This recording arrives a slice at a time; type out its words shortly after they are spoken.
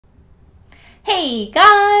Hey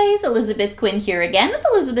guys, Elizabeth Quinn here again with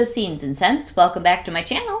Elizabeth's Scenes and Scents. Welcome back to my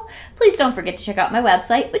channel. Please don't forget to check out my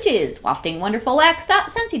website, which is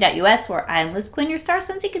waftingwonderfulwax.scentsy.us, where I'm Liz Quinn, your star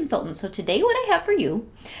Scentsy consultant. So today what I have for you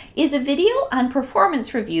is a video on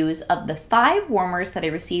performance reviews of the 5 warmers that I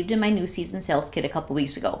received in my new season sales kit a couple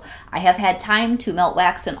weeks ago. I have had time to melt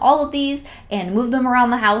wax in all of these and move them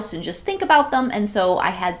around the house and just think about them, and so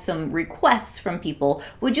I had some requests from people.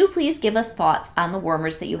 Would you please give us thoughts on the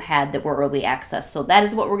warmers that you had that were early access? So that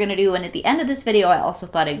is what we're going to do, and at the end of this video I also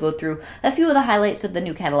thought I'd go through a few of the highlights of the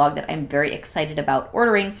new catalog that I'm very excited about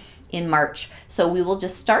ordering in March. So we will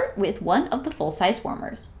just start with one of the full-size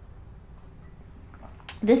warmers.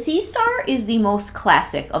 The Sea Star is the most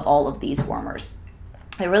classic of all of these warmers.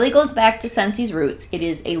 It really goes back to Scentsy's roots. It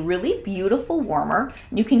is a really beautiful warmer.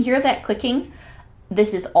 You can hear that clicking.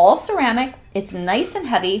 This is all ceramic. It's nice and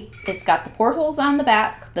heavy. It's got the portholes on the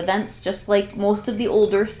back, the vents, just like most of the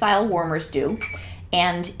older style warmers do.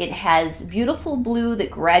 And it has beautiful blue that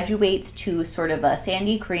graduates to sort of a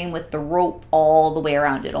sandy cream with the rope all the way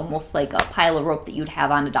around it, almost like a pile of rope that you'd have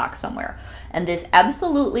on a dock somewhere. And this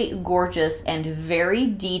absolutely gorgeous and very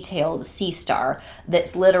detailed Sea Star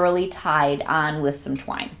that's literally tied on with some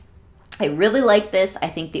twine. I really like this. I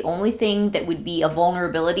think the only thing that would be a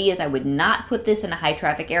vulnerability is I would not put this in a high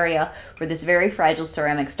traffic area where this very fragile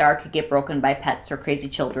ceramic star could get broken by pets or crazy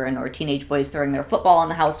children or teenage boys throwing their football in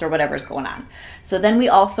the house or whatever's going on. So then we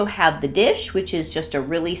also have the dish, which is just a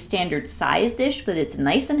really standard size dish, but it's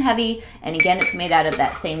nice and heavy. And again, it's made out of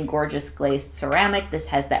that same gorgeous glazed ceramic. This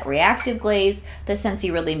has that reactive glaze that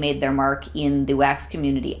Scentsy really made their mark in the wax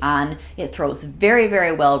community on. It throws very,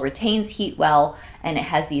 very well, retains heat well, and it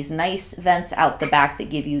has these nice vents out the back that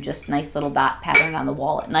give you just nice little dot pattern on the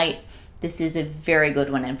wall at night. This is a very good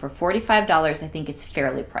one, and for $45, I think it's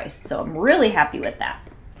fairly priced, so I'm really happy with that.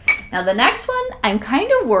 Now the next one, I'm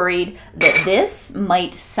kind of worried that this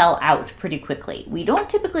might sell out pretty quickly. We don't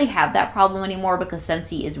typically have that problem anymore because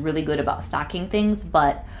Scentsy is really good about stocking things,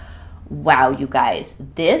 but wow, you guys,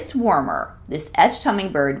 this warmer, this Etched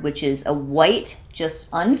Hummingbird, which is a white, just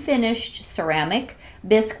unfinished ceramic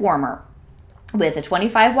bisque warmer, with a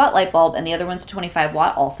 25 watt light bulb, and the other one's 25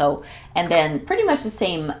 watt also, and then pretty much the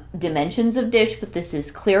same dimensions of dish, but this is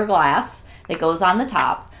clear glass that goes on the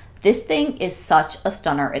top. This thing is such a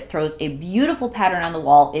stunner. It throws a beautiful pattern on the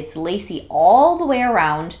wall. It's lacy all the way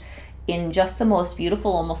around in just the most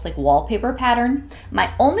beautiful, almost like wallpaper pattern.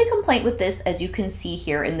 My only complaint with this, as you can see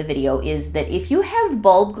here in the video, is that if you have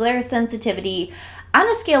bulb glare sensitivity, on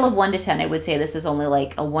a scale of 1 to 10, I would say this is only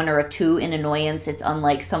like a 1 or a 2 in annoyance. It's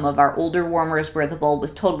unlike some of our older warmers where the bulb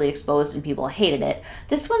was totally exposed and people hated it.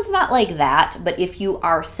 This one's not like that, but if you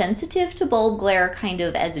are sensitive to bulb glare kind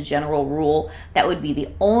of as a general rule, that would be the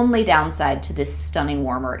only downside to this stunning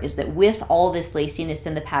warmer, is that with all this laciness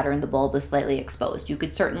in the pattern, the bulb is slightly exposed. You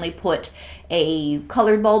could certainly put a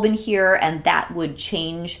colored bulb in here and that would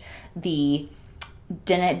change the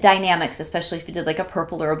dynamics, especially if you did like a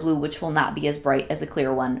purple or a blue, which will not be as bright as a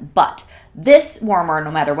clear one. But this warmer, no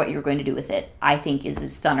matter what you're going to do with it, I think is a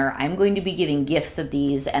stunner. I'm going to be giving gifts of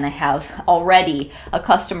these, and I have already a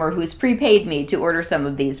customer who's prepaid me to order some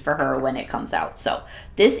of these for her when it comes out. So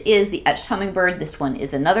this is the Etched Hummingbird. This one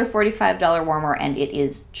is another $45 warmer, and it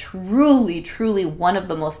is truly, truly one of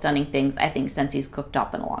the most stunning things I think Scentsy's cooked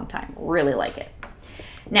up in a long time. Really like it.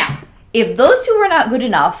 Now, if those two were not good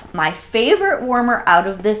enough, my favorite warmer out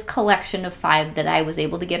of this collection of 5 that I was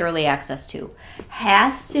able to get early access to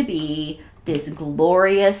has to be this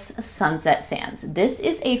glorious Sunset Sands. This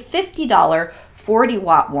is a $50 40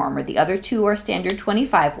 watt warmer. The other two are standard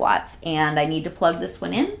 25 watts, and I need to plug this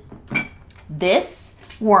one in. This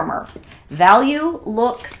warmer, value,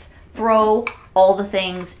 looks, throw, all the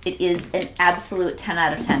things. It is an absolute 10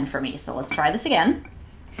 out of 10 for me. So let's try this again.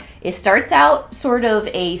 It starts out sort of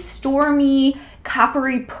a stormy,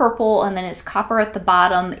 coppery purple, and then it's copper at the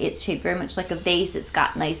bottom. It's shaped very much like a vase. It's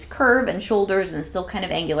got nice curve and shoulders, and it's still kind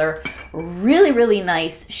of angular. Really, really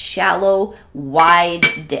nice, shallow, wide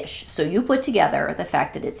dish. So you put together the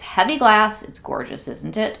fact that it's heavy glass. It's gorgeous,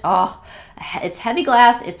 isn't it? Oh, it's heavy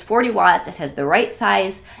glass. It's 40 watts. It has the right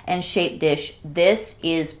size and shape dish. This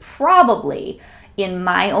is probably, in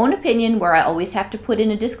my own opinion, where I always have to put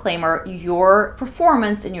in a disclaimer, your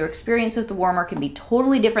performance and your experience with the warmer can be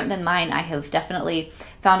totally different than mine. I have definitely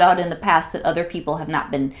found out in the past that other people have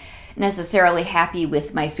not been necessarily happy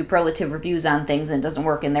with my superlative reviews on things and it doesn't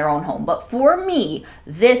work in their own home. But for me,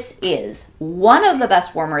 this is one of the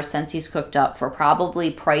best warmers Scentsy's cooked up for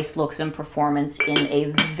probably price, looks, and performance in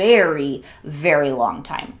a very, very long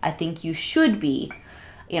time. I think you should be,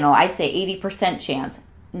 I'd say 80% chance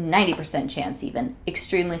 90% chance even,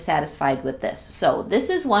 extremely satisfied with this. So this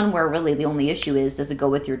is one where really the only issue is, does it go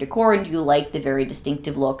with your decor, and do you like the very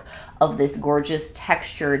distinctive look of this gorgeous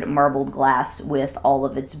textured marbled glass with all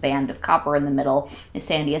of its band of copper in the middle,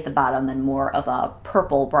 sandy at the bottom, and more of a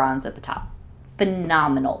purple bronze at the top.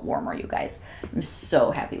 Phenomenal warmer, you guys. I'm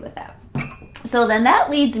so happy with that. So then that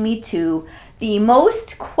leads me to the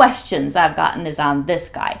most questions I've gotten is on this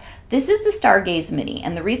guy. This is the Stargaze Mini,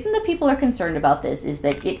 and the reason that people are concerned about this is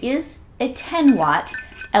that it is a 10 watt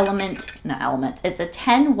it's a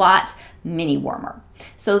 10 watt mini warmer.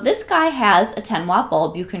 So this guy has a 10 watt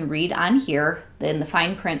bulb. You can read on here in the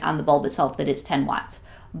fine print on the bulb itself that it's 10 watts.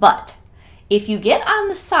 But if you get on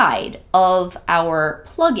the side of our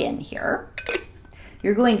plug-in here,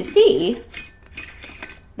 you're going to see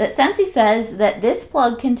that Scentsy says that this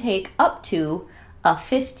plug can take up to a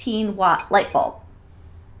 15 watt light bulb.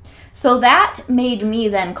 So that made me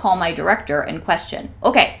then call my director and question,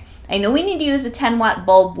 okay, I know we need to use a 10 watt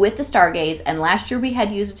bulb with the Stargaze, and last year we had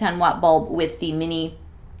to use a 10 watt bulb with the mini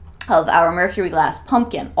of our Mercury Glass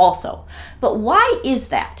pumpkin also. But why is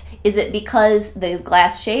that? Is it because the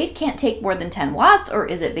glass shade can't take more than 10 watts, or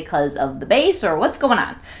is it because of the base, or what's going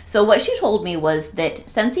on? So what she told me was that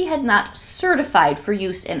Scentsy had not certified for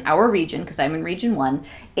use in our region, because I'm in region 1,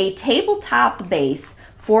 a tabletop base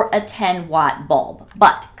for a 10 watt bulb.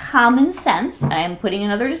 But common sense, and I'm putting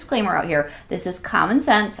another disclaimer out here, this is common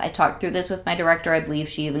sense. I talked through this with my director. I believe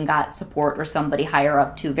she even got support or somebody higher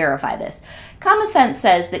up to verify this. Common sense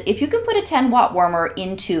says that if you can put a 10 watt warmer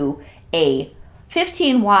into a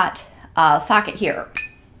 15 watt socket here,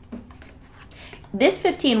 this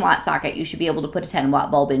 15 watt socket, you should be able to put a 10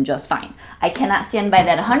 watt bulb in just fine. I cannot stand by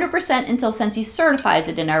that 100% until Scentsy certifies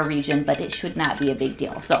it in our region, but it should not be a big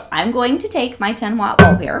deal. So I'm going to take my 10 watt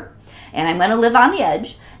bulb here, and I'm going to live on the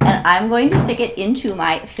edge, and I'm going to stick it into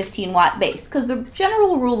my 15 watt base, because the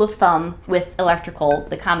general rule of thumb with electrical,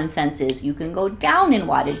 the common sense is you can go down in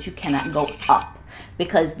wattage, you cannot go up,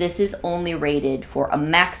 because this is only rated for a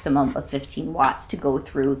maximum of 15 watts to go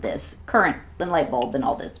through this current and light bulb and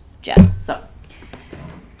all this jazz. So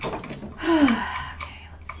okay,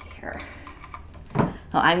 let's see here. Now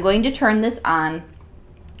I'm going to turn this on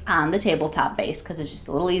the tabletop base because it's just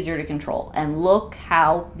a little easier to control. And look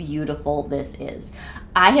how beautiful this is.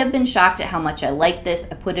 I have been shocked at how much I like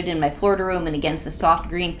this. I put it in my Florida room, and against the soft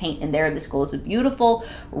green paint in there, this goes a beautiful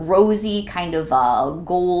rosy kind of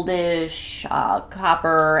goldish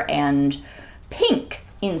copper and pink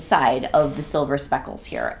inside of the silver speckles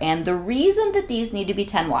here. And the reason that these need to be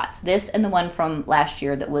 10 watts, this and the one from last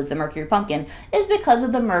year that was the Mercury Pumpkin, is because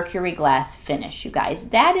of the Mercury Glass finish, you guys.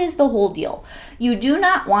 That is the whole deal. You do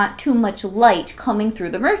not want too much light coming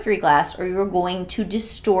through the Mercury Glass, or you're going to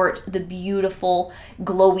distort the beautiful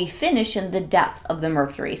glowy finish and the depth of the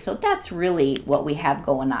Mercury. So that's really what we have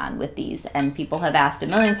going on with these. And people have asked a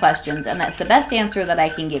million questions, and that's the best answer that I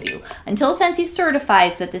can give you. Until Scentsy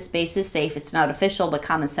certifies that this base is safe, it's not official,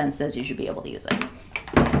 but common sense says you should be able to use it.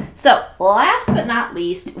 So last but not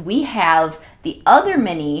least, we have the other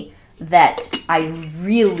mini that I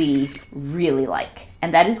really, really like.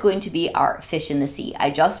 And that is going to be our Fish in the Sea. I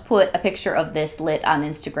just put a picture of this lit on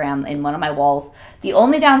Instagram in one of my walls. The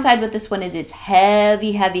only downside with this one is it's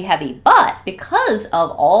heavy, heavy, heavy. But because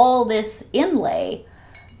of all this inlay,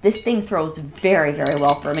 this thing throws very, very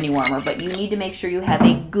well for a mini warmer, but you need to make sure you have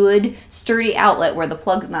a good, sturdy outlet where the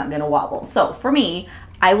plug's not going to wobble. So for me,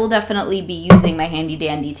 I will definitely be using my handy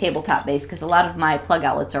dandy tabletop base because a lot of my plug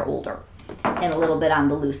outlets are older and a little bit on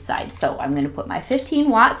the loose side. So I'm going to put my 15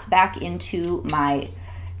 watts back into my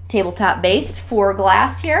tabletop base for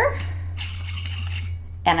glass here.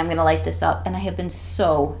 And I'm going to light this up. And I have been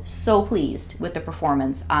so, so pleased with the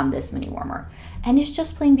performance on this mini warmer. And it's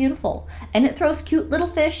just plain beautiful. And it throws cute little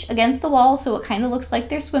fish against the wall, so it kind of looks like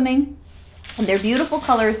they're swimming. And they're beautiful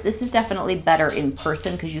colors. This is definitely better in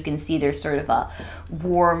person because you can see there's sort of a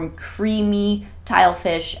warm, creamy tile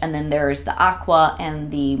fish, and then there's the aqua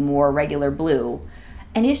and the more regular blue.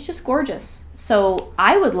 And it's just gorgeous. So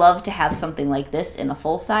I would love to have something like this in a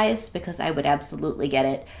full size because I would absolutely get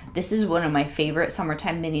it. This is one of my favorite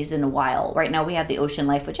summertime minis in a while. Right now we have the Ocean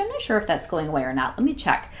Life, which I'm not sure if that's going away or not. Let me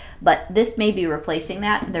check. But this may be replacing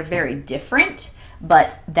that. They're very different,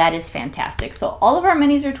 but that is fantastic. So all of our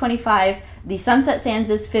minis are 25. The Sunset Sands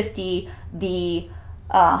is 50. The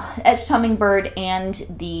Etched Hummingbird and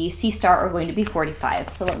the Sea Star are going to be $45.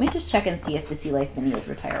 So let me just check and see if the Sea Life Mini is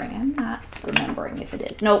retiring. I'm not remembering if it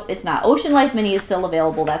is. Nope, it's not. Ocean Life Mini is still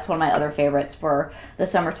available. That's one of my other favorites for the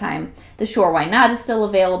summertime. The Shore Why Not is still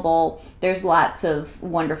available. There's lots of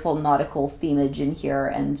wonderful nautical themage in here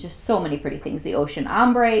and just so many pretty things. The Ocean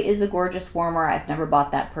Ombre is a gorgeous warmer. I've never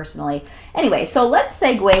bought that personally. Anyway, so let's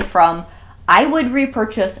segue from I would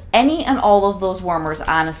repurchase any and all of those warmers,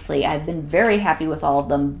 honestly. I've been very happy with all of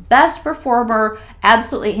them. Best performer,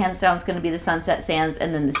 absolutely hands down, is going to be the Sunset Sands,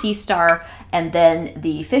 and then the Sea Star, and then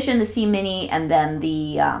the Fish in the Sea Mini, and then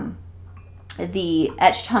the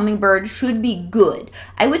Etched Hummingbird should be good.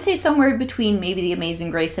 I would say somewhere between maybe the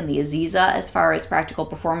Amazing Grace and the Aziza as far as practical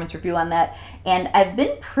performance review on that. And I've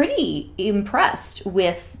been pretty impressed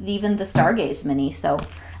with even the Stargaze Mini, so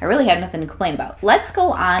I really have nothing to complain about. Let's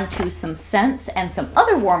go on to some scents and some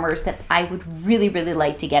other warmers that I would really, really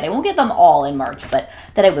like to get. I won't get them all in March, but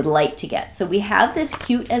that I would like to get. So we have this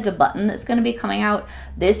Cute as a Button that's going to be coming out.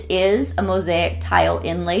 This is a mosaic tile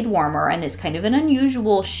inlaid warmer, and it's kind of an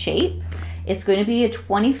unusual shape. It's going to be a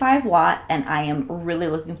 25 watt, and I am really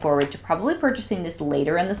looking forward to probably purchasing this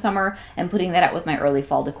later in the summer and putting that out with my early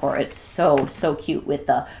fall decor. It's so, so cute with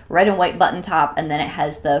the red and white button top, and then it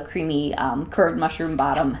has the creamy curved mushroom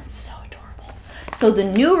bottom. It's so adorable. So the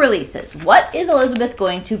new releases. What is Elizabeth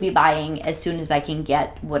going to be buying as soon as I can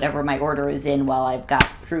get whatever my order is in while I've got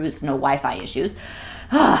cruise, no Wi-Fi issues?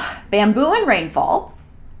 Bamboo and Rainfall,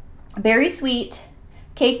 Berry Sweet,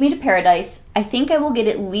 Cake Me to Paradise. I think I will get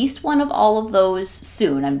at least one of all of those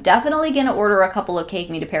soon. I'm definitely going to order a couple of Cake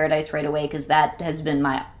Me to Paradise right away because that has been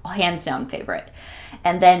my hands down favorite.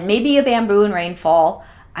 And then maybe a Bamboo and Rainfall.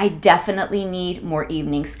 I definitely need more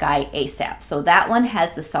Evening Sky ASAP. So that one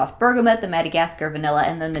has the soft bergamot, the Madagascar vanilla,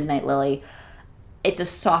 and the Midnight Lily. It's a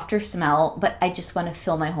softer smell, but I just want to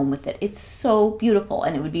fill my home with it. It's so beautiful,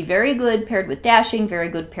 and it would be very good paired with Dashing, very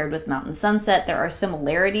good paired with Mountain Sunset. There are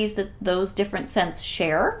similarities that those different scents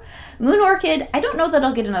share. Moon Orchid, I don't know that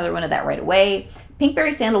I'll get another one of that right away.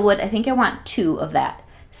 Pinkberry Sandalwood, I think I want 2 of that.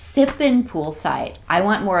 Sippin' Poolside, I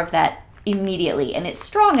want more of that immediately, and it's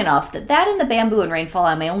strong enough that and the Bamboo and Rainfall,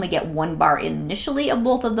 I may only get 1 bar initially of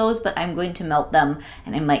both of those, but I'm going to melt them,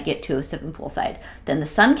 and I might get 2 of Sippin' Poolside. Then the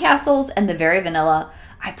Sun Castles and the Very Vanilla,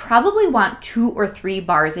 I probably want 2 or 3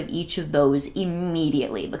 bars of each of those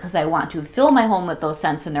immediately because I want to fill my home with those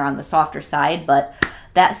scents, and they're on the softer side. But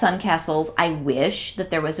that Sun Castles, I wish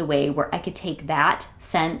that there was a way where I could take that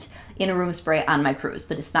scent in a room spray on my cruise,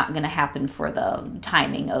 but it's not going to happen for the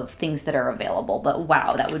timing of things that are available. But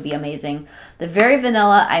wow, that would be amazing. The Very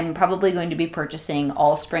Vanilla, I'm probably going to be purchasing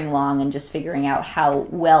all spring long and just figuring out how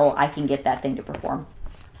well I can get that thing to perform.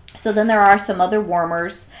 So then there are some other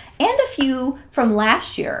warmers and a few from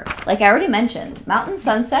last year. Like I already mentioned, Mountain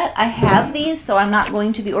Sunset, I have these, so I'm not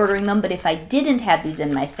going to be ordering them, but if I didn't have these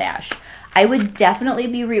in my stash, I would definitely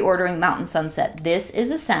be reordering Mountain Sunset. This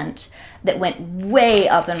is a scent that went way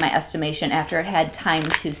up in my estimation after it had time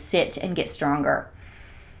to sit and get stronger.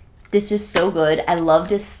 This is so good. I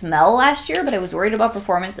loved its smell last year, but I was worried about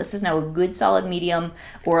performance. This is now a good solid medium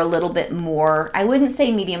or a little bit more. I wouldn't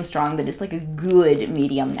say medium strong, but it's like a good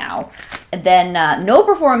medium now. And then no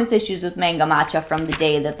performance issues with Mango Matcha from the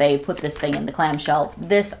day that they put this thing in the clamshell.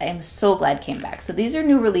 This, I am so glad came back. So these are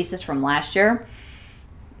new releases from last year.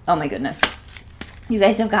 Oh my goodness. You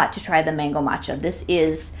guys have got to try the Mango Matcha. This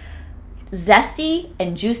is zesty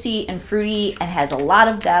and juicy and fruity and has a lot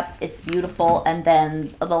of depth. It's beautiful. And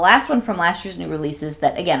then the last one from last year's new releases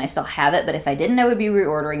that, again, I still have it, but if I didn't, I would be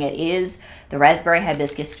reordering it, is the Raspberry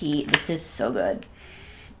Hibiscus Tea. This is so good.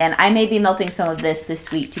 And I may be melting some of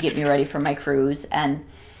this week to get me ready for my cruise. And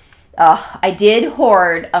I did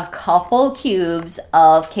hoard a couple cubes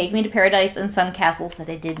of Cake Me to Paradise and Sun Castles that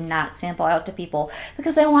I did not sample out to people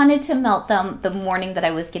because I wanted to melt them the morning that I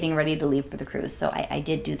was getting ready to leave for the cruise. So I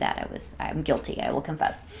did do that. I'm guilty, I will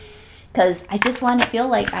confess, because I just want to feel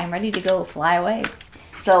like I'm ready to go fly away.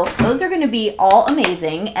 So those are going to be all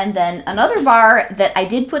amazing. And then another bar that I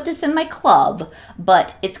did put this in my club,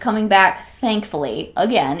 but it's coming back, thankfully,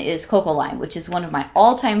 again, is Cocoa Lime, which is one of my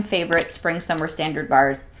all-time favorite spring-summer standard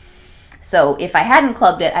bars. So if I hadn't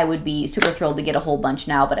clubbed it, I would be super thrilled to get a whole bunch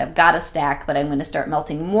now, but I've got a stack, but I'm going to start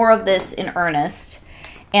melting more of this in earnest.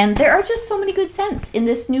 And there are just so many good scents in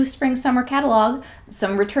this new spring-summer catalog.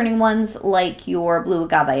 Some returning ones like your Blue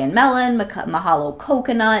Agave and Melon, Mahalo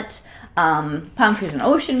Coconut, Palm Trees and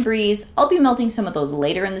Ocean Breeze. I'll be melting some of those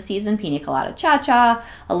later in the season. Pina Colada Cha-Cha,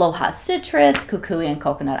 Aloha Citrus, Kukui and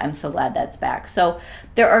Coconut. I'm so glad that's back. So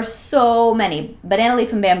there are so many. Banana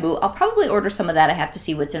Leaf and Bamboo, I'll probably order some of that. I have to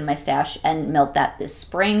see what's in my stash and melt that this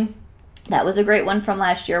spring. That was a great one from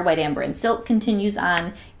last year. White Amber and Silk continues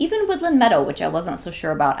on. Even Woodland Meadow, which I wasn't so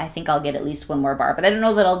sure about. I think I'll get at least one more bar, but I don't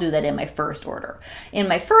know that I'll do that in my first order. In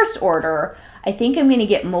my first order, I think I'm going to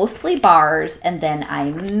get mostly bars, and then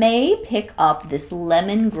I may pick up this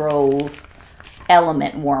Lemon Grove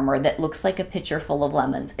Element Warmer that looks like a pitcher full of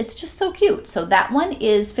lemons. It's just so cute. So that one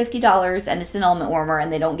is $50, and it's an element warmer,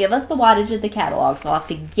 and they don't give us the wattage of the catalog, so I'll have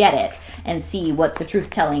to get it and see what the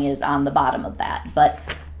truth telling is on the bottom of that. But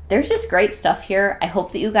there's just great stuff here. I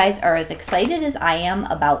hope that you guys are as excited as I am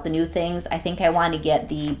about the new things. I think I want to get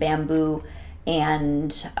the bamboo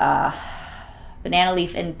and banana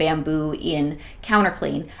leaf and bamboo in Counter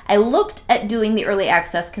Clean. I looked at doing the early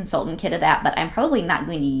access consultant kit of that, but I'm probably not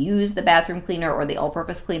going to use the bathroom cleaner or the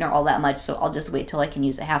all-purpose cleaner all that much, so I'll just wait till I can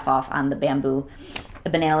use a half off on the bamboo, the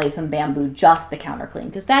banana leaf and bamboo, just the Counter Clean,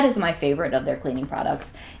 because that is my favorite of their cleaning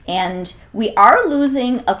products. And we are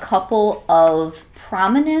losing a couple of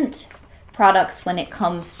prominent products when it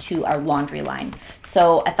comes to our laundry line.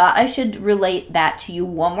 So I thought I should relate that to you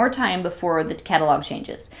one more time before the catalog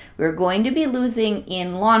changes. We're going to be losing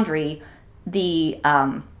in laundry the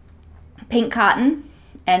pink cotton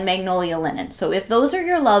and magnolia linen. So if those are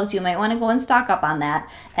your loves, you might want to go and stock up on that.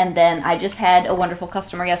 And then I just had a wonderful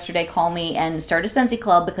customer yesterday call me and start a Scentsy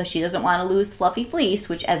Club because she doesn't want to lose Fluffy Fleece,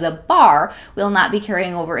 which as a bar will not be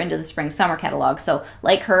carrying over into the spring summer catalog. So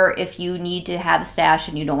like her, if you need to have a stash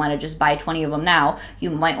and you don't want to just buy 20 of them now,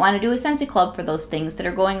 you might want to do a Scentsy Club for those things that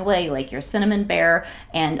are going away, like your cinnamon bear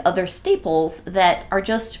and other staples that are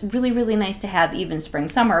just really, really nice to have even spring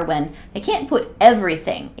summer when they can't put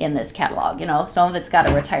everything in this catalog. You know, some of it's got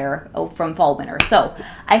to retire from fall winter. So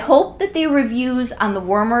I hope that the reviews on the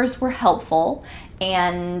warmers were helpful,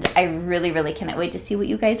 and I really, really cannot wait to see what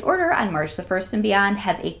you guys order on March the 1st and beyond.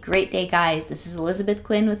 Have a great day, guys. This is Elizabeth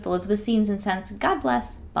Quinn with Elizabeth Scenes and Scents. God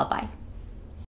bless. Bye-bye.